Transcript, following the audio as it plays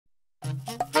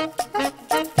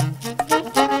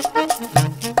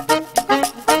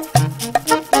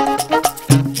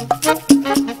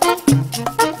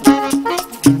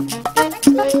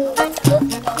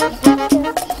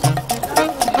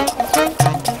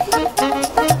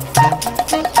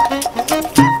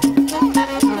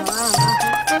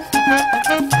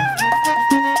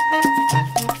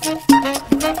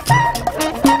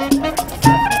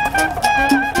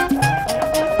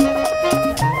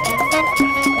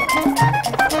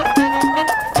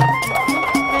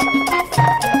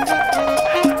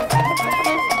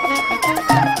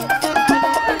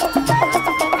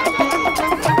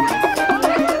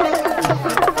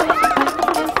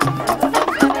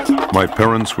My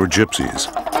parents were gypsies.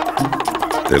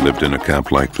 They lived in a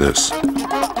camp like this.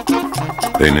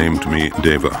 They named me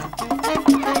Deva.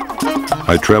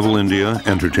 I travel India,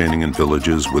 entertaining in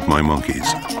villages with my monkeys.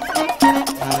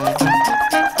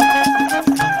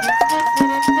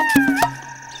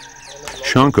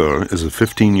 Shankar is a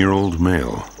 15-year-old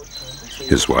male.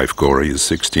 His wife Gori is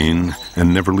 16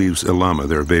 and never leaves Illama,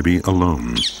 their baby,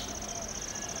 alone.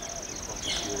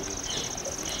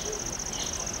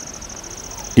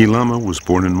 Illama was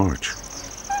born in March.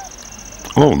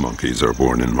 All monkeys are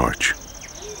born in March.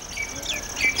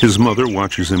 His mother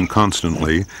watches him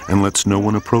constantly and lets no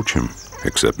one approach him,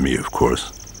 except me, of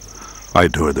course. I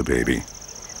adore the baby.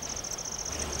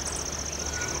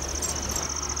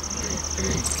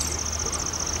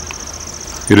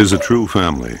 It is a true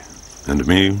family, and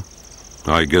me,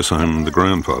 I guess I'm the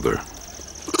grandfather.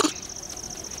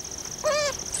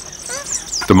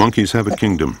 The monkeys have a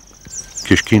kingdom,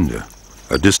 Kishkinda,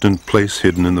 a distant place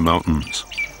hidden in the mountains.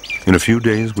 In a few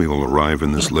days, we will arrive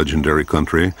in this legendary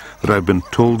country that I've been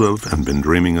told of and been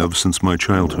dreaming of since my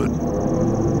childhood.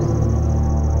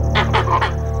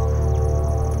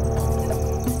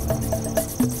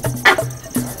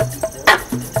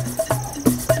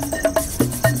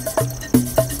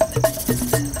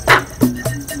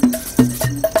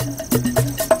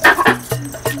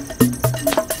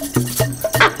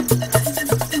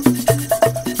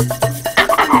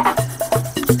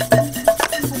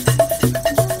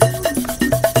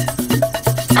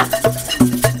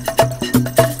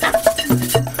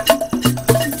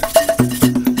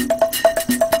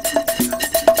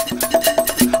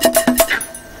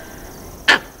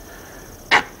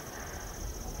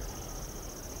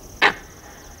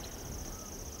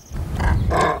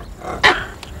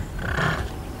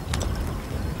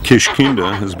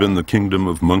 Kishkinda has been the kingdom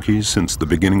of monkeys since the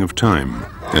beginning of time,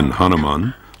 and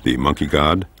Hanuman, the monkey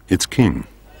god, its king.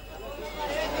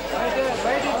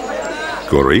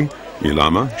 Gori,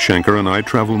 Illama, Shankar and I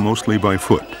travel mostly by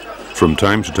foot. From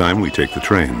time to time we take the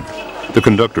train. The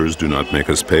conductors do not make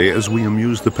us pay as we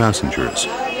amuse the passengers.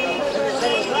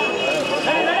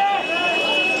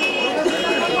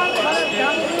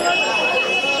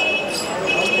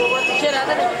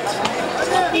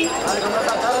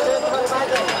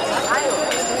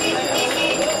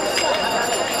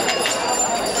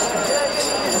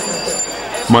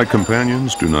 My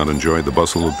companions do not enjoy the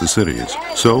bustle of the cities,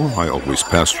 so I always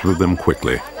pass through them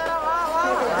quickly.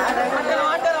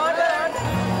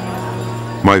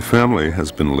 My family has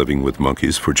been living with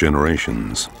monkeys for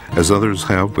generations, as others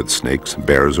have with snakes,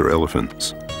 bears, or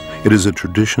elephants. It is a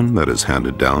tradition that is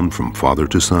handed down from father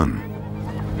to son.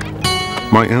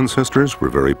 My ancestors were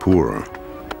very poor.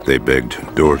 They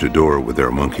begged door to door with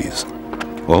their monkeys.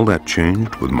 All that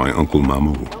changed with my Uncle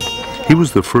Mamu. He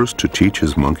was the first to teach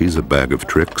his monkeys a bag of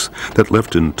tricks that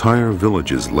left entire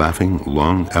villages laughing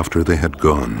long after they had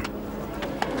gone.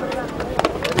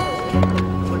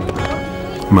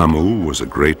 Mamu was a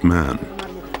great man.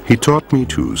 He taught me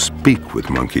to speak with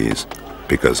monkeys.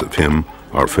 Because of him,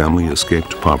 our family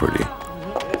escaped poverty.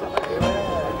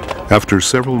 After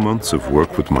several months of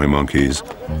work with my monkeys,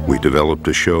 we developed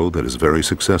a show that is very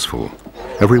successful.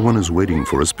 Everyone is waiting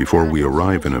for us before we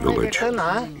arrive in a village.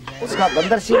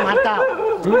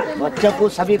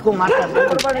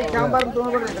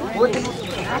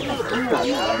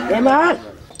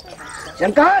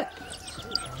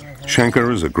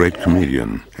 Shankar is a great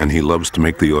comedian, and he loves to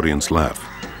make the audience laugh.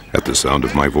 At the sound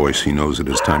of my voice, he knows it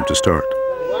is time to start.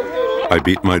 I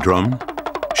beat my drum.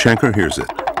 Shankar hears it.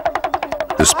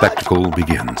 The spectacle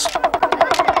begins.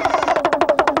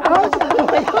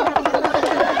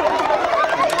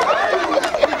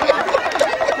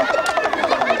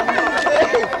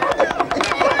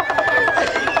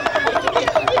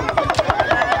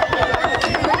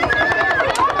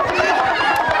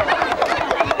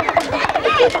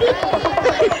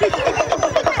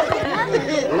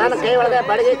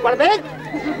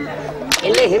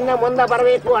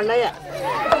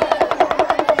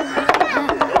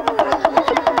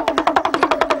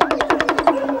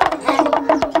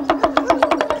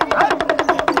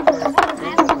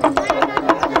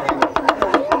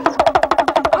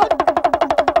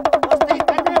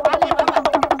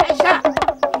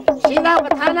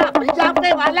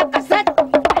 जापने वाला कसरत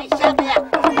ऐसा गया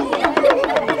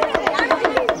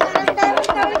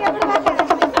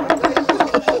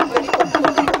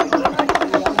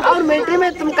और military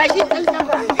में तुम कैसी चल जाओ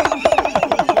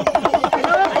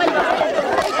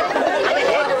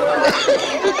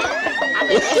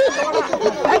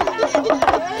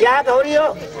क्या गौरी हो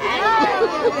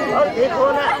और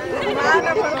देखो ना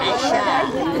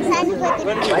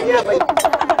भैया भैया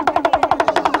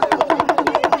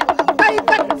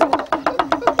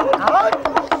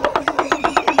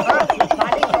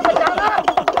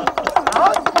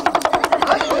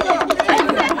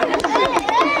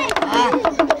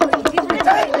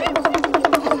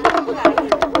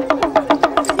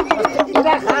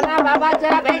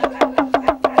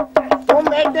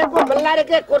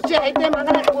कुर्सी అయితే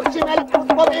మగన కుర్చీ మీద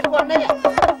కూర్చోబెట్టుకో అన్నయ్య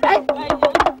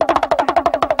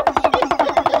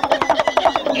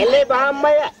ಎಲ್ಲಿ ಬಾ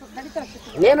ಅಮ್ಮಯ್ಯ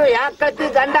ನೀನು ಯಾಕತ್ತಿ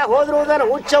ಗಂಡ ಹೋದ್ರುವುದನ್ನು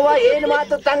ಹುಚ್ಚವ ಏನು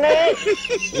ಮಾತು ತಂಗೈ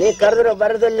ನೀ ಕರೆದ್ರು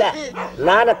ಬರೋದಿಲ್ಲ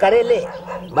ನಾನು ಕರೀಲಿ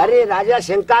ಬರೀ ರಾಜಾ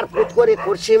ಶಂಕರ್ ಕೂತ್ಕೋರಿ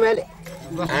ಕುರ್ಚಿ ಮೇಲೆ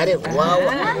अरे वाह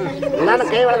ನನ್ನ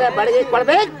ಕೈ ಒಳಗೆ ಬಡಗಿ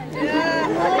ಕೊಡ್ಬೇಕು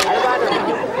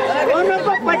दोनों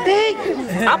को पट्टी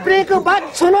अपने को बात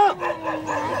सुनो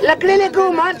लकड़ी ले को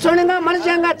मार छोड़ेगा मर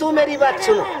जाएगा तू मेरी बात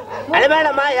सुनो अरे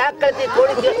मैडम माँ याद करती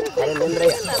थोड़ी देर अरे निंद्र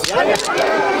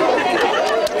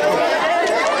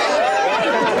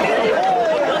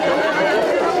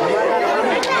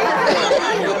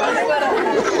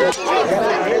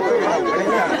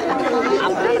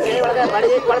अपने कई वाले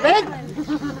बड़े पड़बेक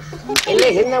इल्ले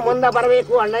हिन्ने मुंदा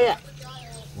बरबेकु अण्णಯ್ಯ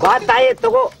बात आये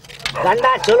तगो ಗಂಡ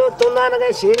ಚಲೋ ತುಂದಾನಗೆ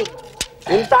ಸೀರಿ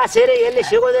ಇಂತ ಸೇರೆ ಎಲ್ಲಿ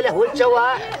ಸಿಗೋದಿಲ್ಲ ಹುಚ್ಚವ್ವ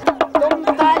तुम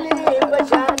ताली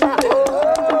बजाना हो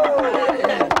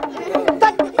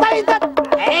तक तक तक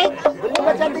बुल्ली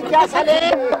बजाती क्या साले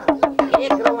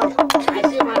एक रवन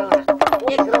ऐसे मारवा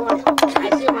एक रवन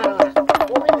ऐसे मारवा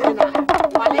ऊपर देना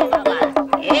वाले बाबा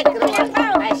एक रवन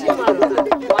ऐसे मारवा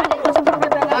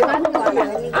वाले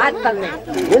आज तक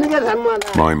इनके सम्मान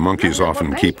My monkeys often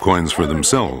keep coins for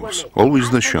themselves, always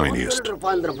the shiniest.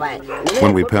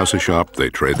 When we pass a shop, they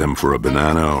trade them for a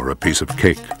banana or a piece of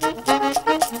cake.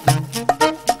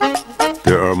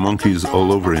 There are monkeys all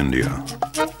over India.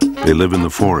 They live in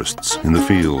the forests, in the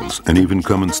fields, and even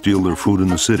come and steal their food in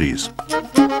the cities.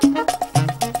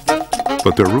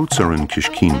 But their roots are in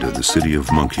Kishkinda, the city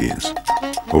of monkeys.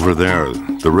 Over there,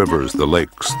 the rivers, the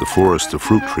lakes, the forests of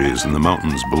fruit trees, and the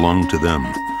mountains belong to them.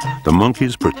 The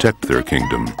monkeys protect their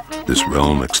kingdom. This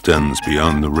realm extends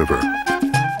beyond the river.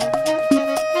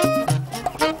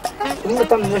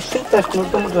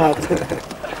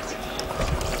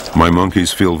 My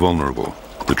monkeys feel vulnerable.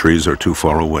 The trees are too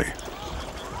far away.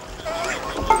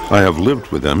 I have lived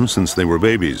with them since they were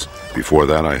babies. Before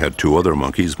that, I had 2 other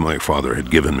monkeys my father had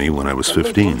given me when I was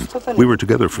 15. We were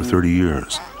together for 30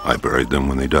 years. I buried them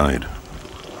when they died.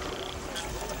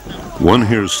 One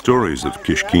hears stories of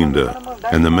Kishkinda,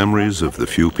 and the memories of the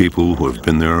few people who have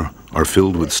been there are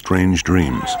filled with strange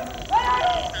dreams.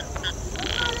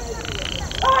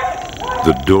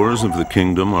 The doors of the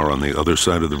kingdom are on the other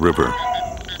side of the river.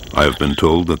 I have been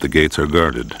told that the gates are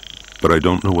guarded, but I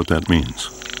don't know what that means.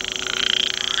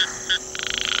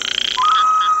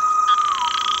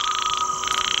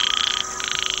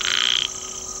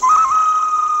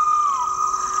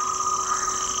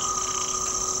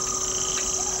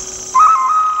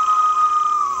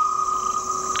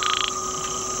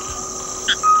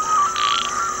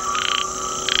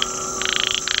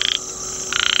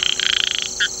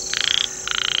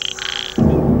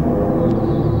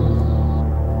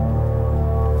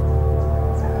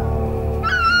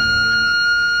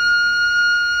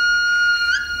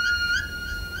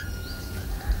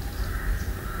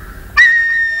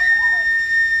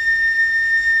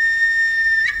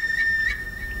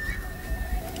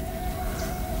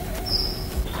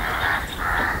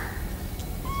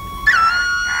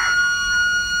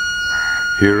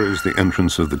 Here is the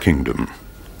entrance of the kingdom.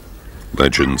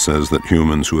 Legend says that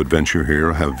humans who adventure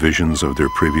here have visions of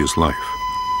their previous life.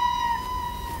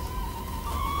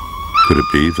 Could it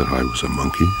be that I was a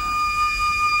monkey?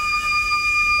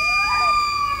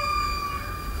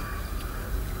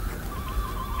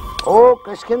 ओ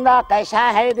किशकिंदा कैसा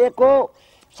है देखो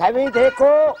सभी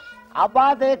देखो अब्बा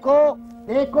देखो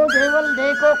देखो देवल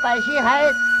देखो कैसी है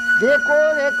देखो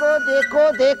देखो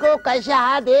देखो देखो कैसा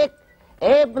है देख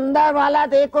ए बंदर वाला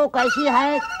देखो कैसी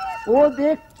है वो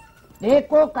देख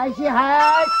देखो कैसी है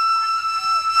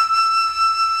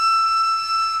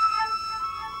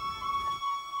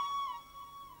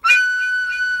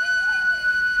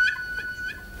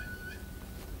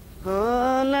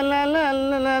ला ला ला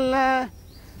ला ला ला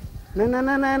na na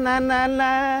na na na na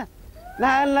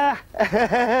na na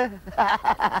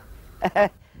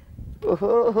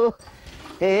Oh,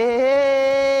 hey,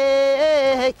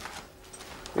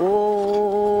 oh,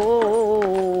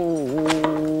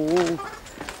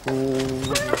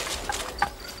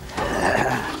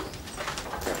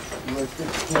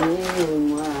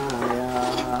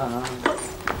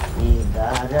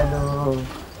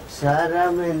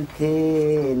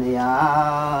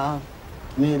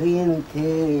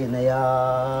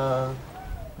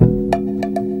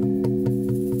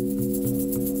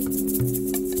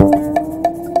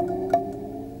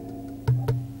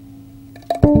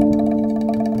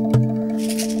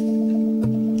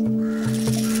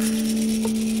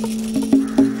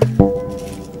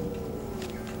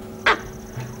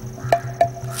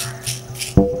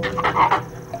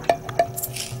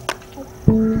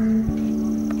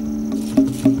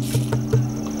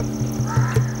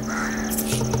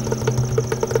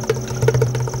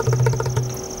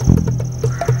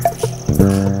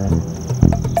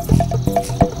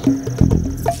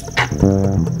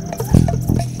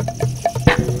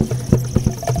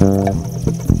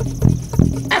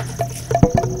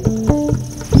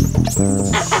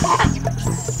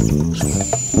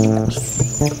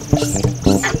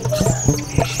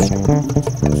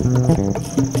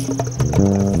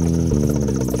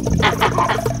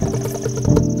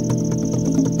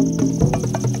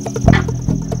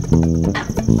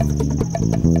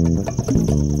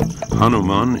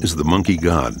 Hanuman is the monkey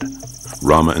god.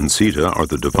 Rama and Sita are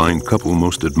the divine couple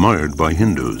most admired by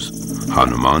Hindus.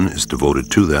 Hanuman is devoted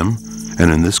to them,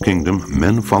 and in this kingdom,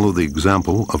 men follow the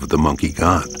example of the monkey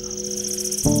god.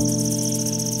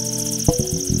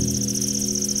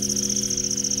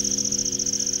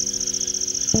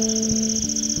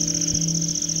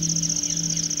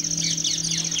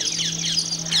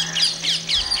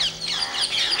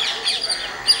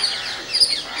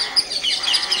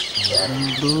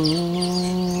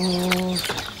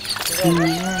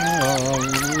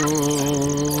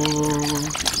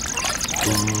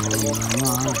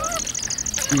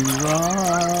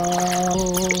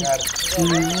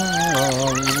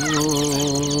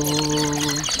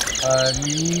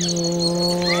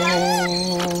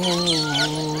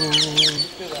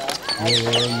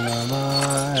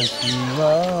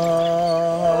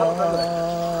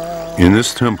 In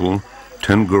this temple,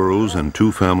 10 gurus and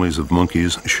 2 families of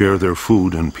monkeys share their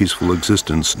food and peaceful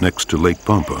existence next to Lake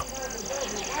Pampa.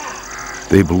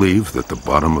 They believe that the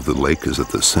bottom of the lake is at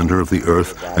the center of the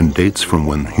earth and dates from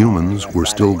when humans were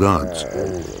still gods.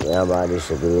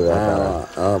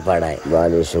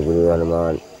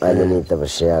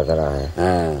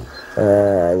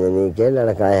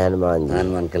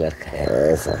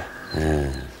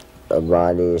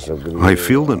 I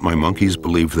feel that my monkeys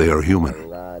believe they are human.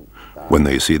 When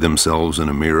they see themselves in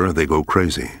a mirror, they go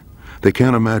crazy. They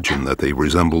can't imagine that they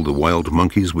resemble the wild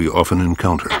monkeys we often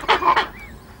encounter.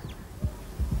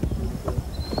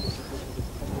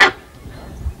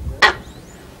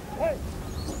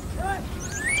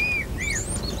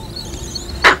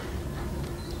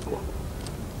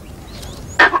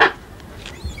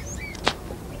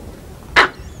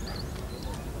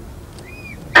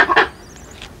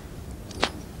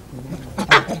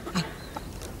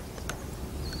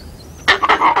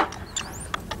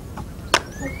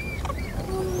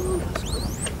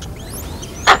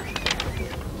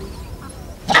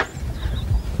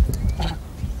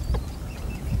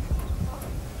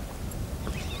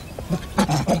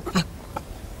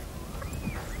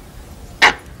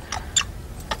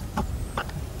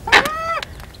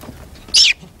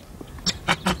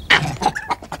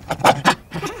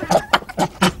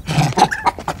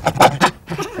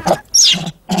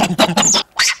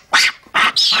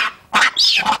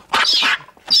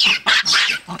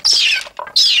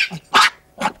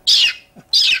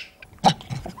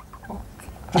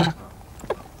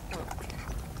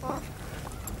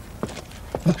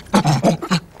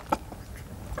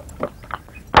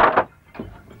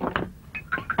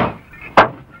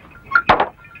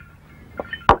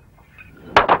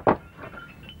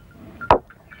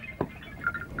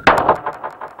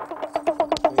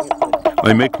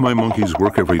 I make my monkeys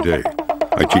work every day.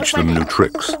 I teach them new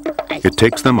tricks. It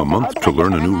takes them a month to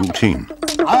learn a new routine.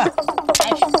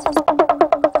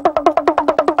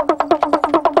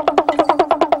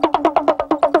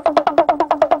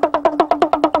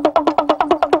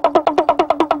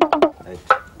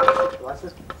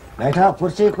 बैठो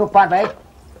कुर्सी के ऊपर बैठ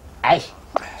ऐश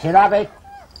सीधा बैठ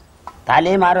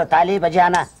ताली मारो ताली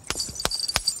बजाना.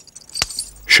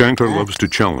 Shankar loves to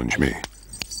challenge me.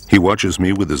 He watches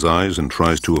me with his eyes and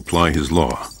tries to apply his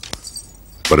law.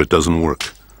 But it doesn't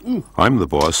work. I'm the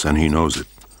boss and he knows it.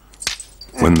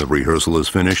 When the rehearsal is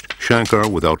finished, Shankar,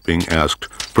 without being asked,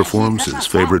 performs his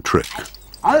favorite trick.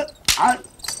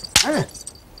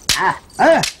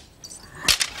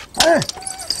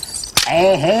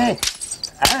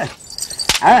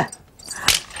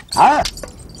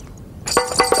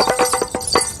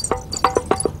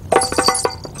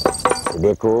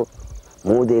 देखो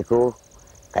मुंह देखो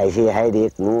कैसी है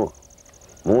देख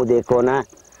मुंह देखो ना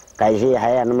कैसी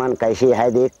है हनुमान कैसी है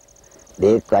देख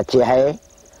देख अच्छी है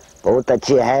बहुत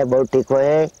ठीक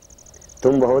है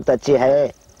तुम बहुत अच्छी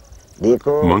है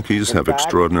देखो. Monkeys have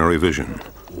extraordinary vision.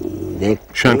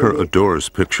 Shankar adores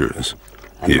pictures.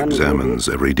 He examines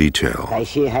every detail,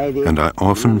 and I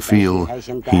often feel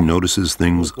he notices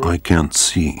things I can't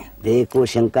see. देखो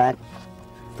शंकर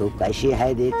तू कैसी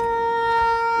है देख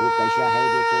वो कैसा है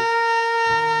देखो.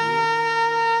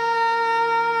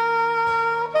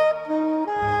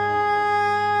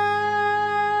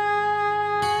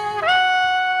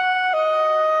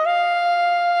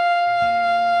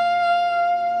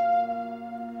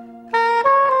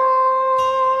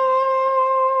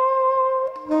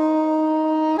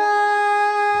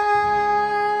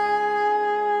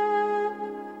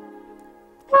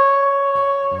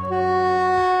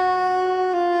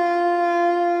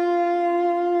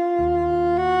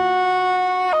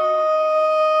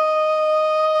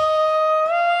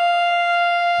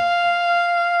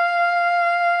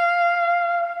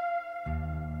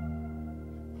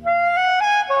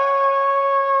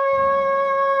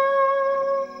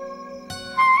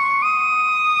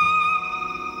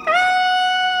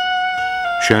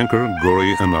 Shankar,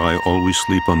 Gori, and I always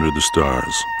sleep under the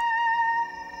stars.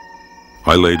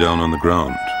 I lay down on the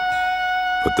ground,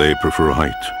 but they prefer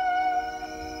height.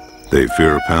 They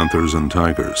fear panthers and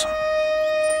tigers.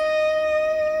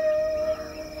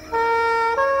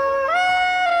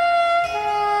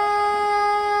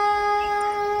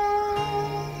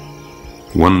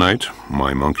 One night,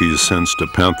 my monkeys sensed a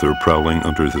panther prowling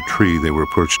under the tree they were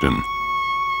perched in.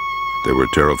 They were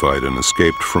terrified and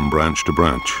escaped from branch to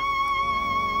branch.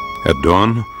 At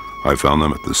dawn, I found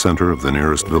them at the center of the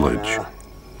nearest village.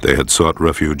 They had sought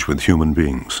refuge with human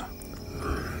beings.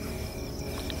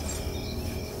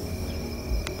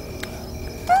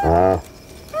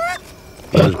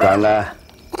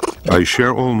 I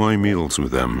share all my meals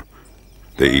with them.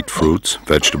 They eat fruits,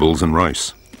 vegetables, and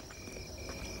rice.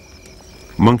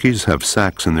 Monkeys have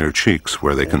sacs in their cheeks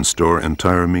where they can store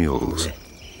entire meals.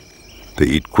 They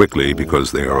eat quickly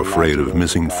because they are afraid of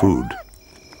missing food.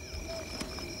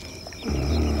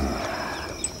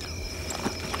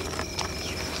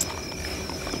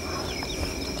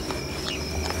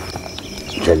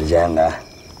 चल जाएगा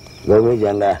घर में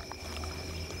जाऊंगा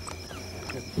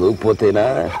भूख पोते ना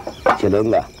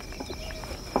चलूंगा.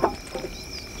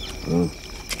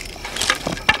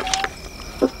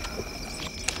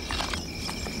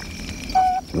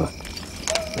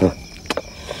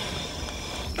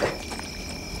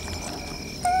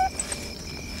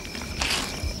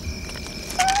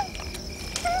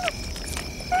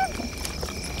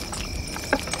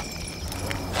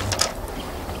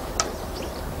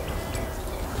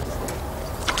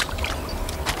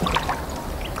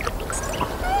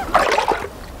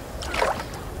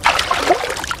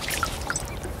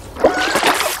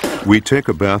 We take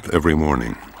a bath every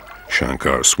morning.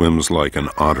 Shankar swims like an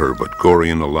otter, but Gori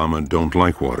and Illama don't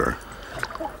like water.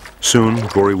 Soon,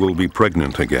 Gori will be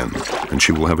pregnant again, and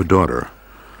she will have a daughter.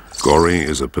 Gori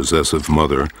is a possessive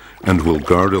mother and will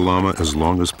guard Illama as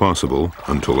long as possible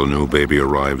until a new baby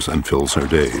arrives and fills her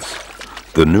days.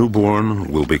 The newborn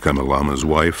will become Illama's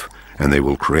wife, and they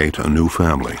will create a new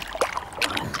family.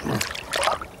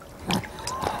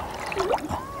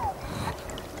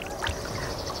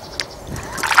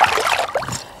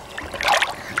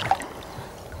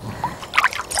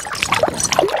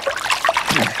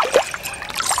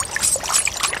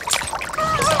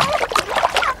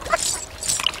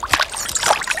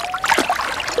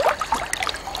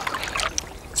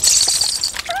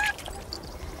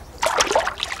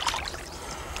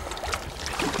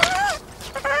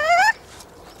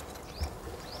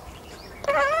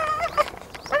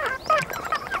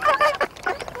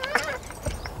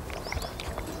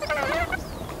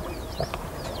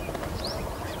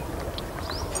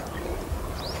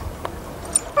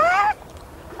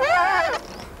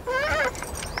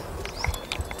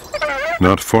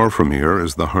 Not far from here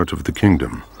is the heart of the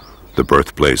kingdom, the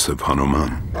birthplace of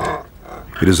Hanuman.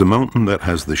 It is a mountain that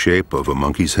has the shape of a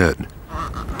monkey's head.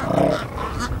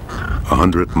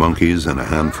 100 monkeys and a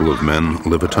handful of men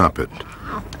live atop it.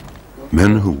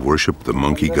 Men who worship the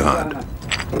monkey god.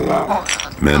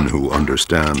 Men who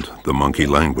understand the monkey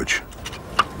language.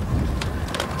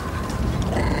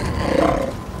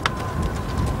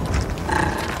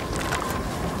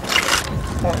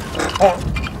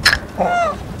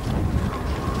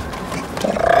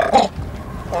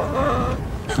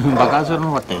 Bakasur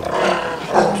mo pati.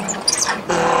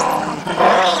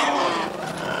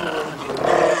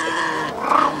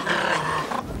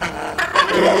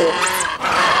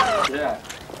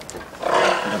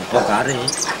 Bakari.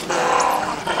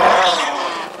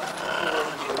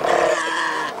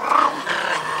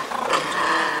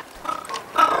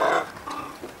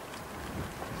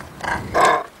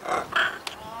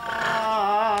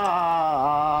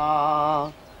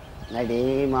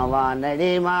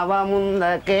 ನಡಿ ಮಾವ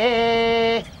ಮುಂದಕ್ಕೆ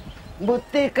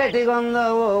ಬುತ್ತಿ ಕಟ್ಟಿಕೊಂಡ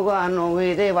ಹೋಗನು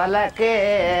ಇದೆ ಹೊಲಕ್ಕೆ.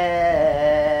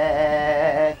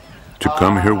 To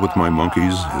come here with my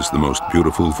monkeys is the most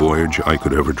beautiful voyage I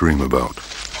could ever dream about.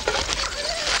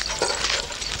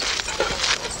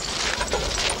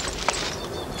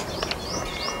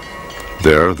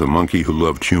 There, the monkey who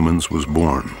loved humans was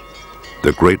born,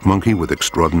 the great monkey with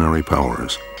extraordinary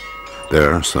powers.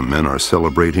 There, some men are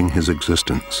celebrating his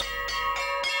existence.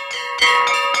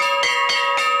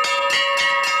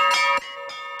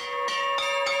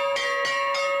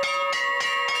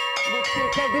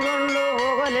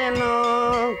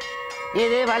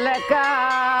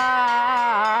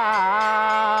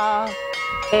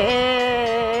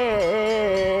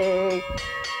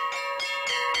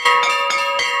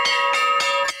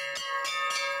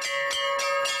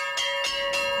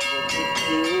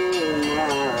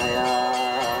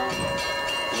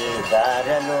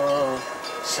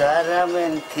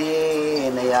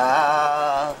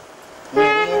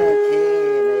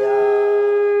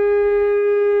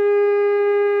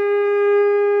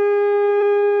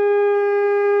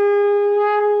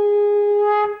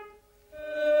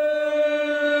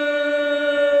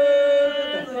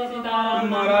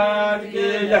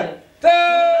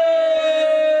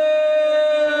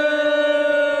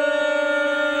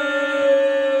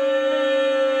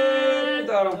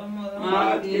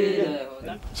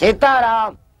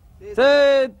 Sitaram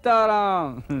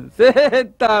Sitaram!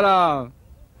 Sitaram!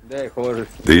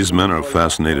 These men are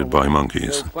fascinated by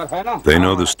monkeys. They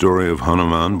know the story of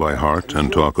Hanuman by heart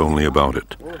and talk only about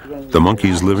it. The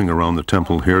monkeys living around the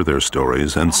temple hear their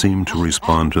stories and seem to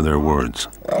respond to their words.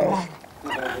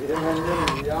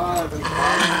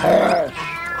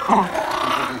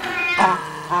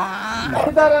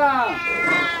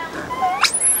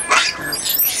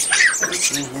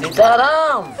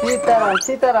 Sitaram Sitaram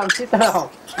Sitaram Sitaram.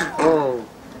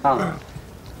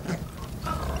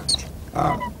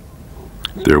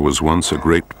 There was once a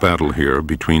great battle here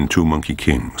between two monkey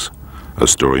kings, a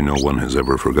story no one has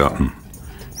ever forgotten.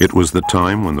 It was the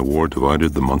time when the war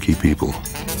divided the monkey people.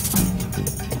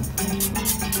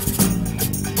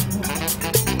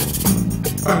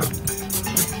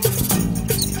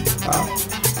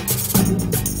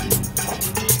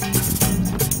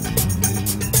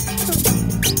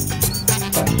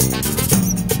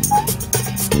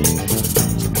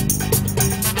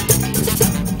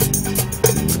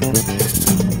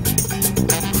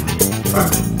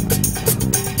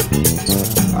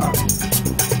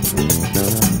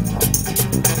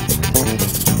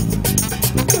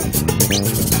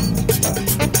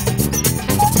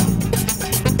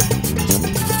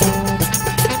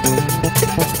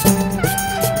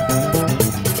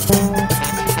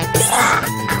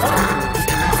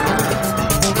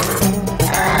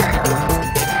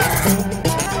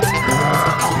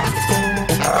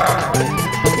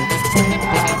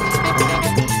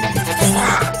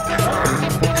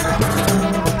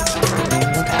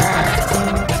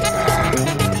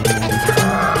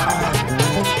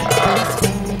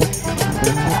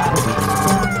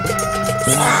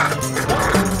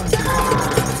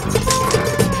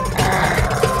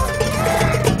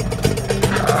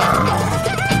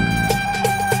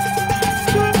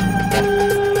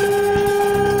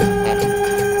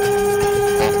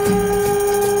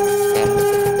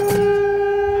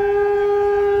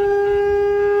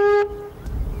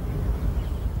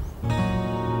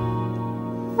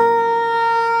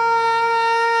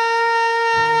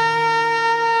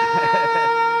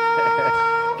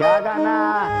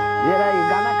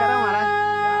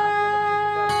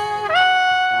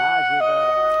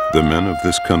 The men of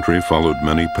this country followed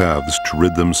many paths to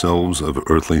rid themselves of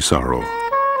earthly sorrow.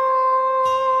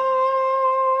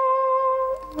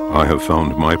 I have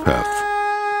found my path.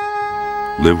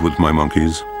 Live with my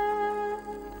monkeys,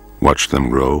 watch them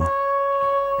grow,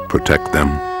 protect them,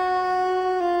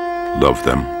 love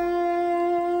them.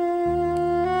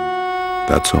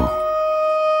 That's all.